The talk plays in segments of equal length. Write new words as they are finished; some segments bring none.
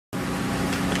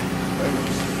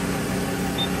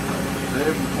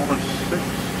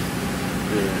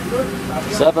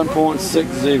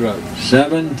$7.60.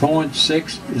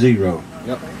 7.60.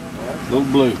 Yep.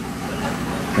 Little blue.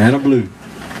 And a blue.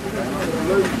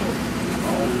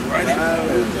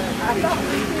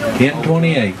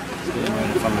 10.28.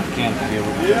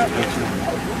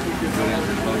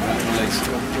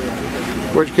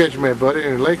 Where'd you catch them at, buddy?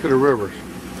 In the lake or the rivers?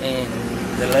 In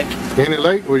the lake. In the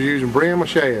lake, was you using brim or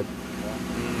shad?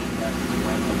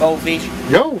 Goldfish.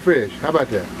 Goldfish. How about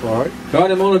that? All right.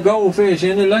 Caught him on a goldfish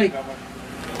in the lake.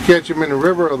 Catch them in the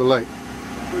river or the lake?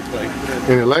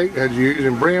 In the lake, had you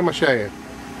using brim or shad?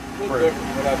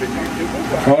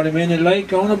 Caught him in the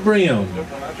lake on a brim.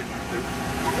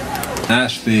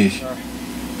 Nice fish.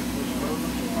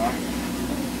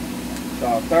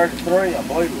 33, I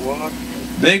believe it was.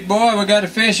 Big boy, we got to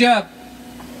fish up.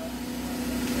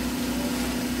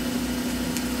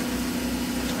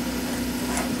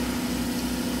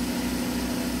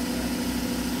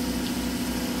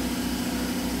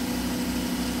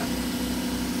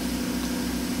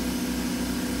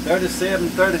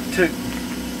 $37.32.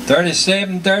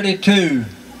 37.32.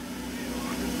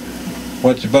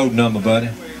 What's the boat number, buddy?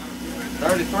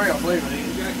 33, I believe it is.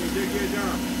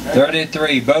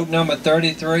 33. Boat number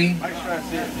 33. Make sure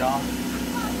that's it, John. I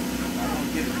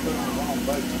don't get it put on the wrong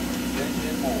boat.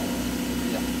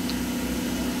 Yeah.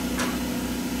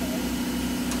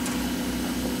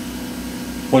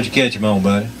 What'd you catch him on,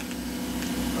 buddy? A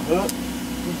hook?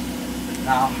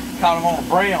 No, caught him on a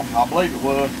brim, I believe it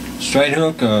was. Straight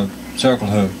hook or circle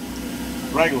hook?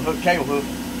 Regular hook, cable hook.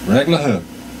 Regular hook.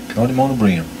 Caught him on a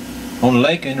brim. On the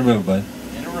lake or in the river, buddy?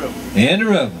 In the river. In the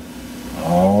river.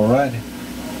 All righty.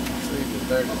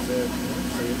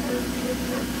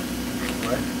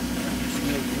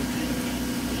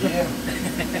 Yeah.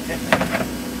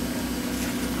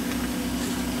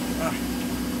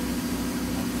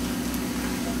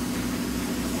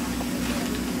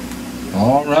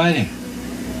 All righty.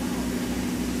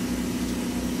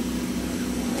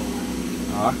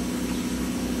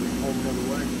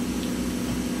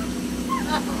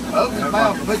 Open the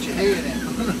mouth and put your head in.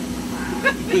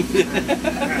 He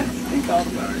thought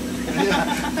about it.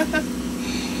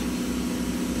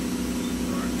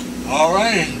 All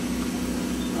righty.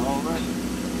 All right.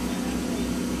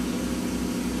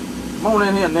 Come on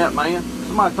in here, net man.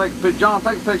 Somebody take a picture. John,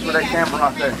 take a picture with that camera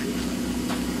right there.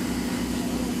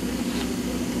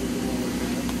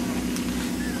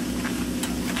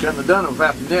 Shouldn't have done it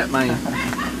without the net man.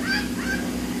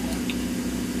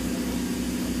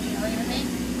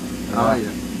 Oh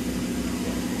yeah.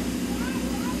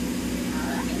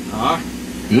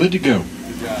 Good to go.